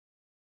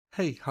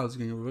Hey, how's it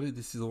going everybody?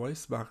 This is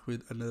Voice back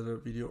with another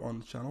video on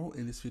the channel.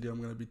 In this video, I'm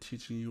going to be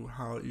teaching you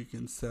how you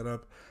can set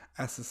up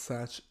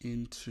SSH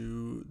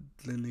into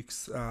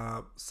Linux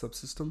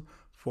subsystem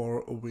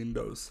for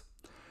Windows.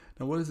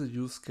 Now, what is the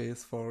use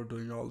case for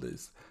doing all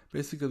this?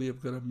 Basically,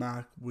 I've got a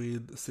Mac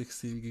with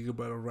 16GB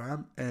of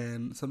RAM,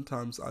 and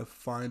sometimes I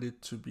find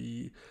it to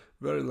be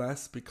very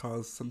less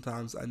because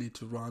sometimes I need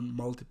to run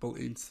multiple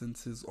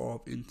instances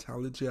of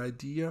IntelliJ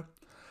IDEA.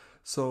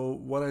 So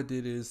what I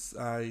did is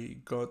I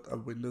got a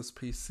Windows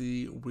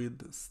PC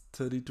with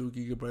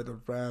 32GB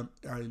of RAM.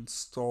 I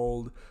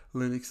installed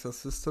Linux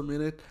Subsystem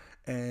in it,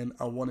 and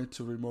I wanted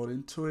to remote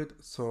into it.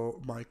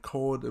 So my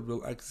code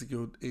will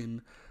execute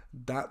in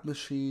that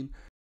machine.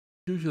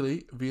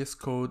 Usually, VS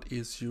Code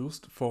is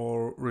used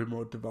for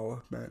remote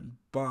development,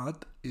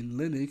 but in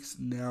Linux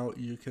now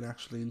you can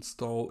actually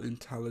install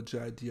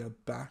IntelliJ IDEA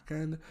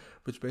backend,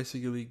 which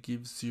basically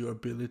gives you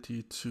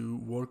ability to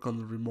work on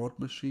the remote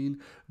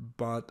machine,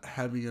 but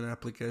having an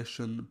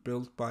application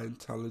built by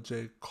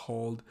IntelliJ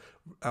called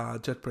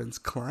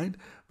JetBrains Client,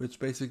 which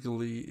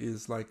basically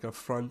is like a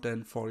front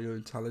end for your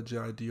IntelliJ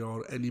IDEA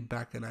or any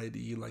backend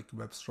IDE like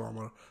WebStorm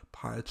or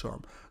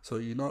PyCharm. So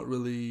you're not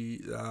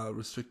really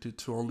restricted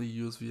to only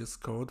use VS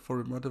Code for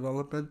remote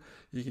development.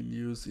 You can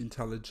use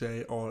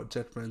IntelliJ or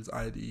JetBrains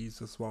IDEs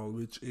as well,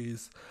 which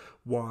is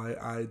why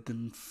I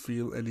didn't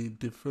feel any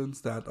difference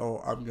that,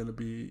 oh, I'm going to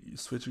be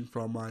switching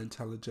from my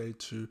IntelliJ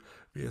to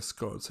VS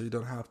Code. So you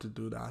don't have to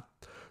do that.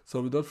 So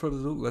without further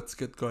ado, let's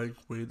get going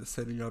with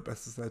setting up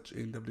SSH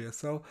in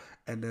WSL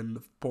and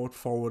then port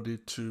forward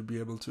it to be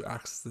able to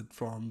access it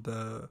from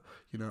the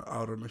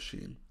outer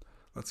machine.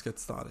 Let's get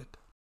started.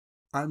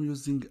 I'm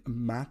using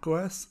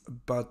macOS,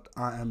 but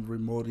I am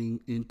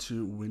remoting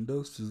into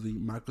Windows using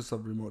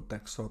Microsoft Remote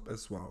Desktop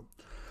as well.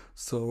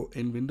 So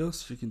in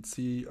Windows, you can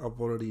see I've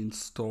already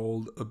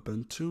installed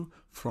Ubuntu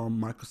from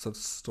Microsoft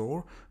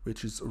Store,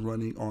 which is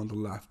running on the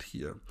left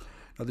here.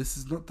 Now, this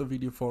is not the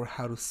video for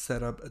how to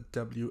set up a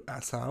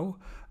WSL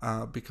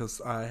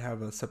because I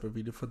have a separate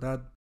video for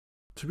that.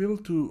 To be able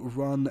to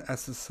run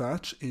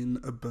SSH in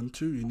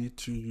Ubuntu, you need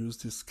to use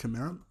this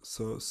command.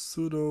 So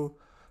sudo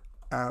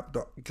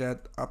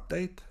app.get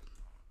update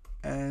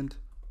and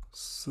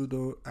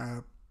sudo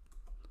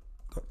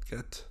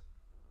app.get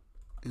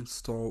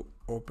install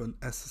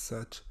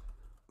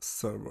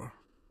openssl-server.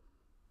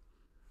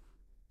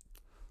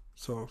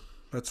 So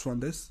let's run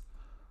this.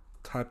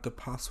 Type the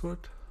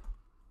password.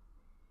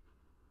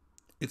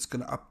 It's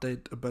going to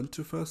update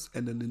Ubuntu first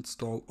and then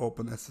install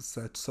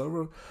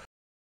openssl-server.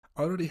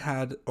 I already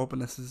had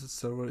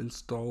openssl-server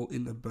installed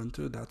in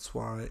Ubuntu, that's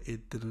why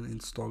it didn't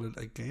install it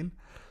again.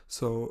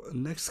 So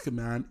next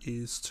command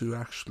is to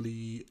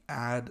actually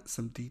add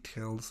some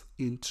details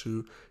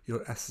into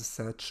your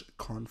SSH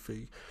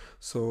config.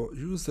 So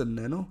use the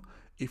nano.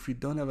 If you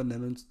don't have a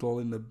nano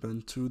installed in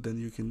Ubuntu, then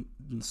you can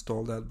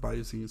install that by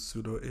using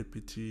sudo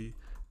apt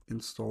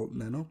install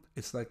nano.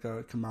 It's like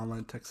a command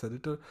line text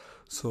editor.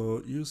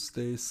 So use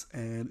this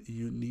and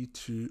you need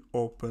to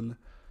open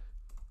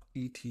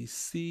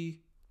etc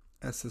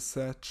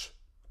SSH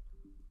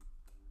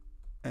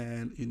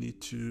and you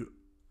need to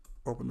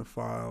open the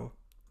file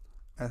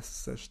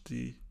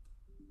sshd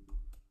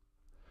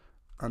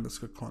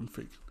underscore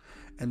config,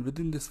 and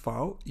within this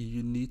file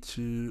you need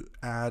to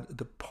add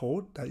the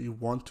port that you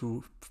want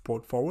to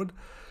port forward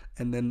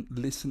and then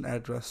listen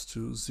address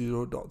to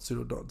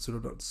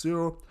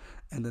 0.0.0.0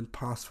 and then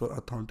password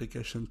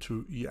authentication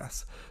to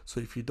yes.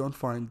 So if you don't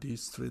find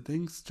these three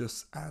things,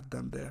 just add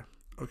them there.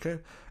 Okay,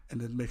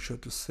 and then make sure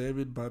to save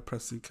it by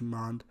pressing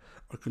Command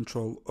or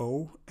Control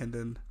O and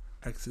then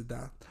exit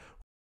that.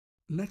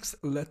 Next,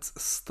 let's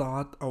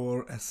start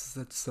our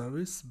SSH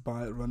service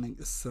by running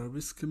a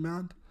service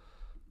command.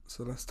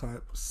 So let's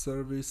type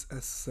service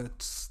SSH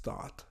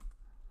start,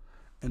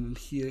 and then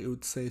here it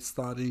would say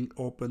starting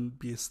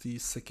OpenBSD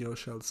secure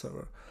shell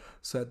server.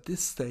 So at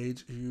this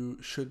stage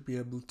you should be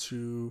able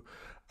to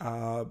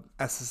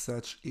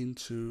SSH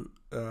into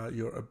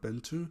your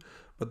Ubuntu,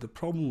 but the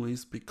problem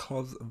is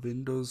because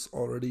Windows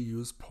already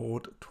use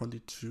port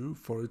 22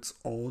 for its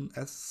own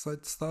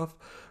SSH stuff,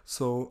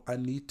 so I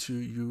need to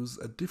use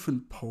a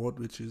different port,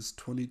 which is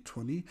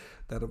 2020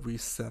 that we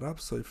set up.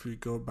 So if we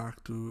go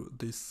back to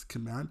this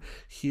command,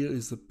 here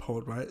is the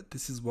port, right?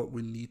 This is what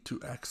we need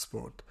to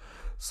export.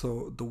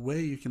 So the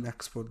way you can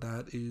export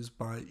that is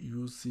by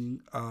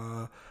using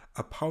a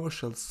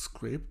PowerShell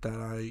script that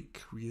I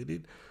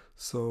created.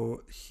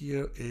 So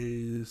here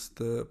is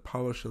the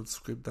PowerShell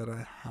script that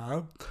I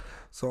have.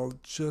 So I'll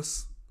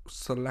just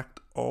select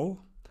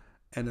all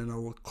and then I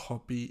will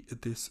copy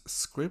this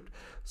script.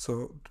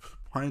 So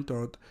find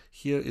out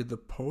here is the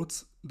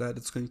ports that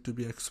it's going to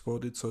be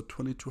exported. So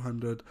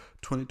 2200,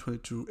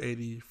 2022,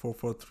 80,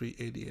 443,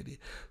 8080.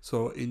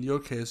 So in your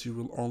case, you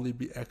will only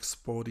be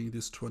exporting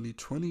this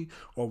 2020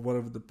 or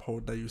whatever the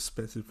port that you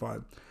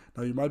specified.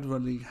 Now you might be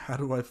wondering, how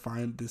do I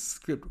find this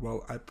script?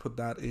 Well, I put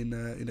that in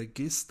a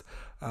gist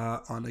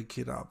on a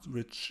GitHub,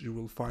 which you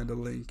will find a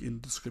link in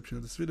the description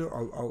of this video.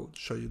 I'll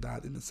show you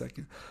that in a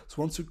second.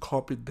 So once you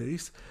copy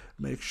this,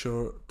 make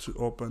sure to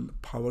open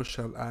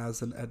PowerShell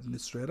as an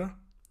administrator.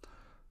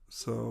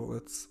 So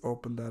let's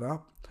open that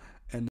up.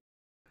 And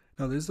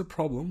now there's a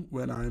problem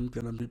when I'm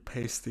gonna be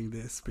pasting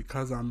this,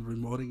 because I'm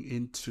remoting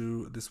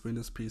into this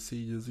Windows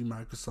PC using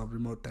Microsoft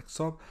Remote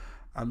Desktop.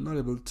 I'm not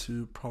able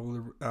to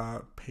probably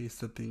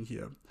paste the thing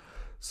here.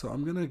 So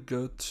I'm gonna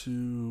go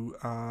to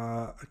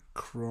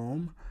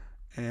Chrome,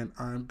 and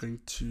I'm going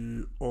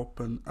to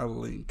open a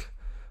link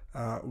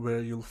where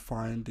you'll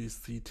find these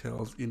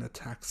details in a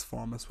text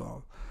form as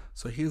well.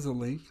 So here's a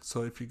link.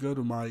 So if you go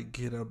to my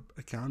GitHub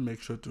account,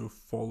 make sure to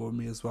follow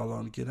me as well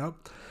on GitHub.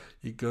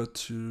 You go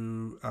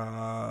to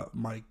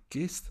my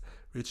gist,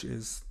 which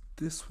is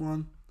this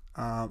one,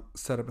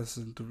 setup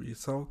assistant to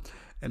WSL,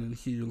 and then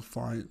here you'll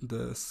find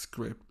the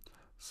script.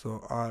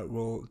 So I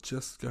will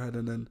just go ahead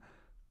and then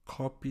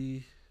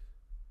copy.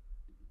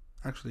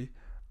 Actually,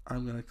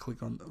 I'm gonna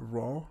click on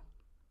raw,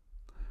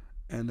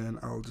 and then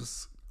I'll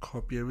just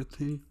copy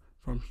everything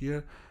from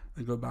here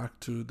and go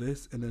back to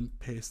this and then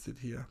paste it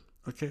here.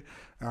 Okay,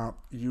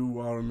 you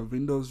are on the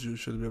Windows, you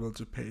should be able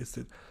to paste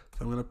it.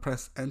 So I'm gonna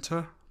press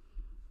enter,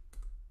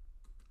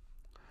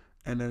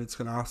 and then it's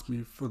gonna ask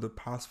me for the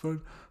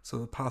password. So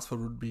the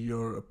password would be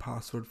your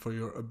password for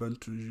your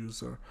Ubuntu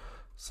user.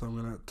 So I'm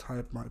gonna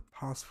type my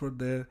password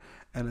there,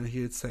 and then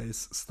here it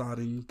says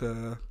starting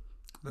the,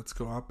 let's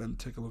go up and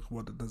take a look.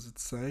 What does it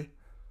say?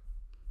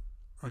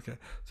 Okay,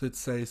 so it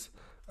says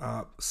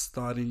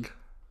starting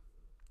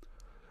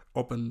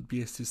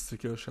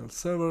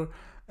openssl-server,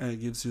 and it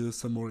gives you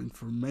some more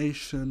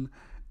information.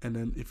 And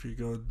then if you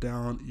go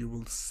down, you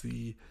will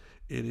see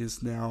it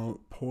is now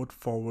port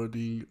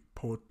forwarding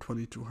port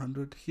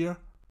 2200 here.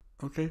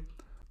 Okay,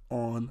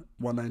 on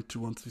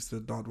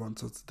 192.168.1.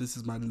 So this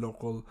is my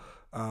local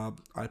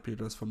IP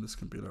address from this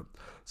computer.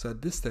 So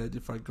at this stage,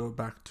 if I go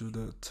back to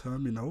the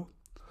terminal,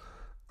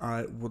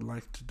 I would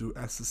like to do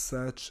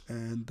SSH,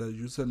 and the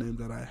username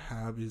that I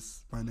have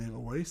is my name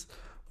always,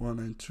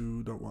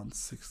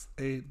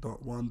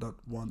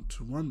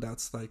 192.168.1.121.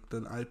 That's like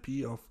the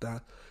IP of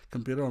that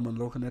computer on my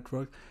local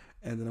network.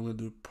 And then I'm going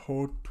to do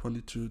port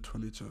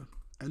 2222.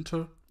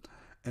 Enter,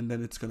 and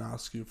then it's going to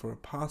ask you for a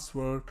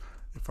password.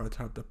 If I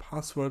type the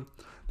password,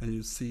 then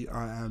you see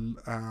I am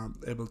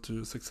able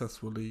to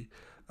successfully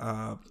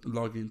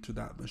log into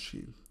that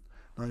machine.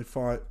 Now if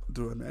I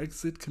do an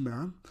exit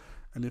command,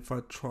 and if I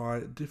try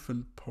a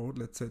different port,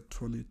 let's say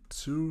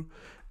 22,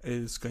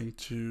 is going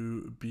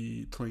to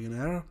be throwing an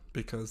error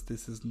because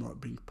this is not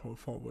being port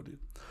forwarded.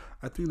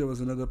 I think there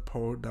was another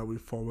port that we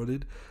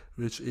forwarded,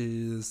 which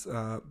is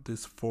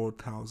this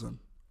 4000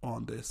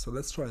 on this. So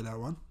let's try that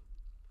one.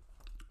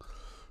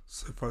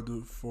 So if I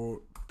do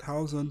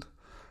 4000,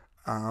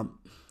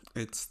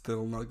 it's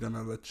still not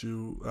gonna let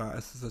you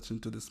SSH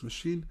into this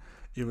machine,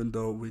 even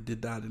though we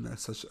did that in a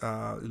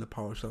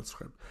PowerShell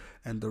script.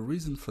 And the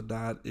reason for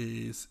that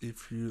is,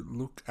 if you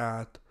look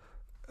at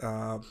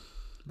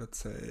let's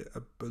say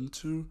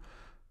Ubuntu,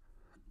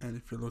 and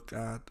if you look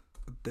at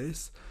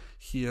this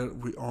here,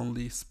 we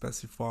only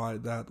specify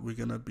that we're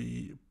gonna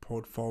be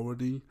port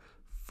forwarding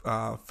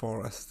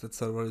for SSH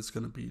server is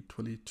going to be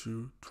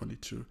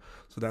 2222.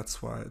 So that's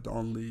why the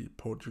only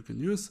port you can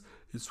use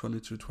is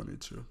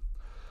 2222.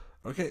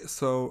 Okay,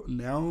 so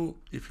now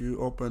if you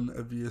open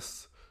a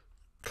VS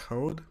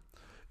Code,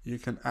 you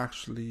can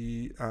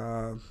actually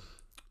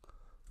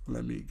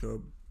let me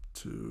go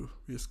to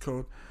VS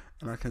Code,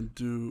 and I can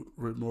do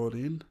remote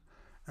in,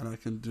 and I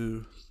can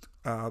do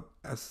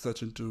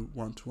SSH into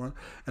one-to-one,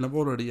 and I've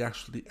already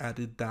actually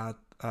added that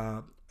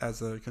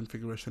as a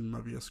configuration in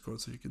my VS Code.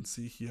 So you can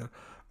see here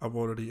I've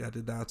already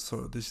added that.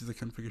 So this is the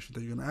configuration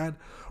that you're gonna add,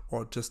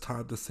 or just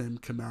type the same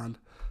command,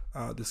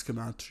 this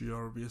command to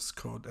your VS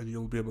Code, and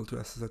you'll be able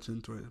to SSH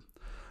into it.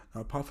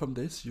 Now apart from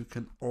this, you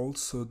can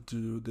also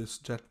do this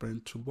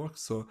JetBrains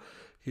toolbox. So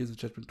here's the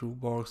JetBrains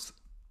toolbox.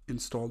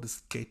 Install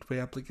this gateway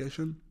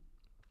application.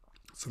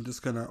 So I'm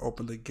just gonna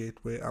open the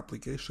gateway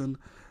application,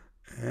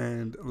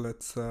 and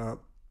let's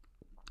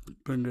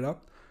bring it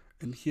up.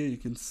 And here you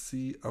can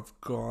see I've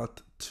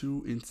got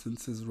 2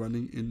 instances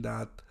running in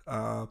that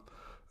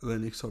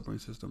Linux operating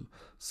system.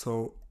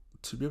 So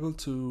to be able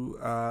to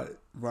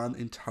run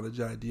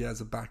IntelliJ as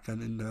a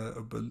backend in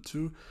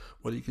Ubuntu,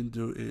 what you can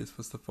do is,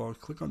 first of all,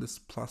 click on this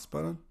plus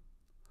button,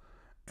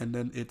 and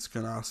then it's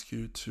going to ask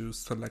you to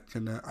select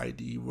an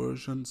IDE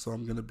version. So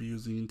I'm going to be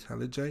using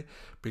IntelliJ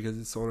because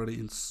it's already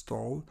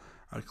installed.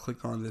 I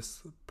click on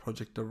this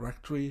project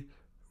directory,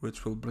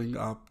 which will bring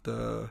up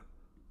the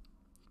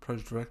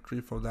project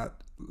directory for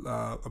that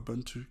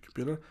Ubuntu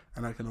computer,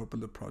 and I can open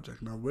the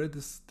project. Now where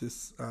this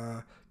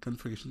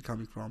configuration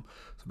coming from?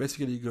 So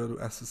basically you go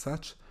to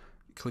SSH,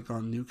 click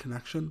on new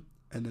connection,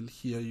 and then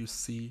here you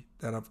see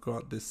that I've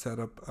got this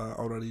setup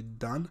already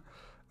done.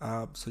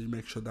 So you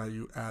make sure that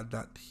you add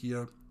that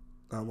here.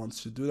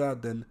 Once you do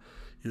that, then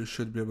you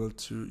should be able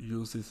to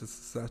use this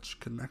SSH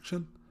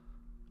connection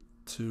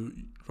to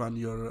run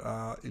your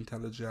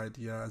IntelliJ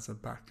IDEA as a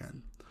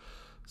backend.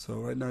 So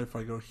right now, if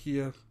I go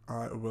here,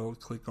 I will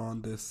click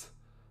on this,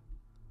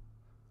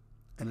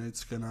 and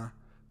it's gonna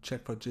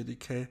check for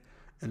JDK,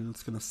 and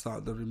it's gonna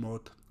start the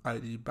remote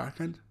ID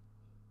backend.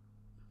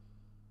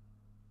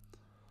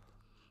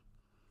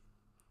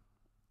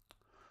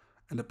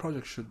 And the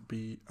project should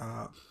be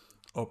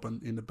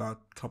open in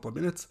about a couple of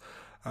minutes.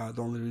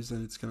 The only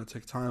reason it's going to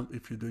take time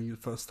if you're doing it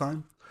first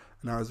time.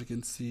 Now, as you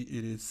can see,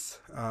 it is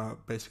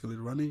basically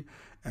running,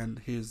 and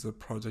here's the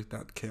project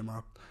that came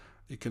up.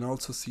 You can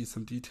also see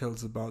some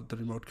details about the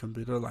remote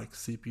computer, like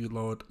CPU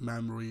load,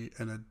 memory,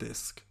 and a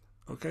disk.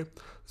 Okay,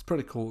 it's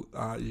pretty cool.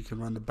 You can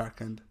run the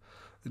backend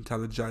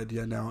IntelliJ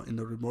IDEA now in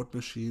a remote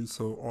machine,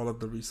 so all of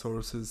the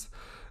resources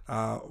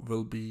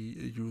will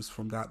be used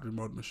from that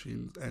remote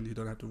machine, and you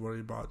don't have to worry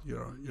about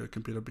your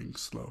computer being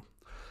slow.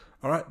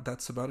 Alright,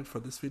 that's about it for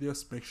this video.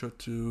 So make sure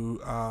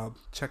to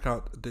check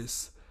out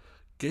this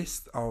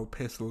gist. I'll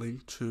paste a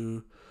link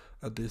to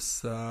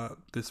this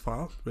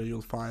file where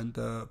you'll find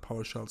the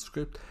PowerShell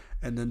script,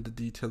 and then the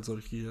details are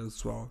here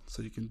as well.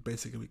 So you can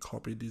basically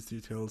copy these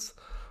details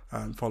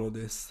and follow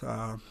this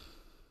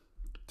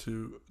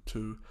to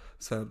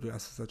set up the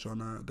SSH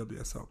on a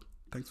WSL.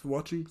 Thanks for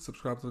watching,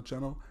 subscribe to the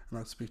channel, and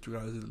I'll speak to you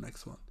guys in the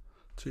next one.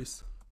 Cheers.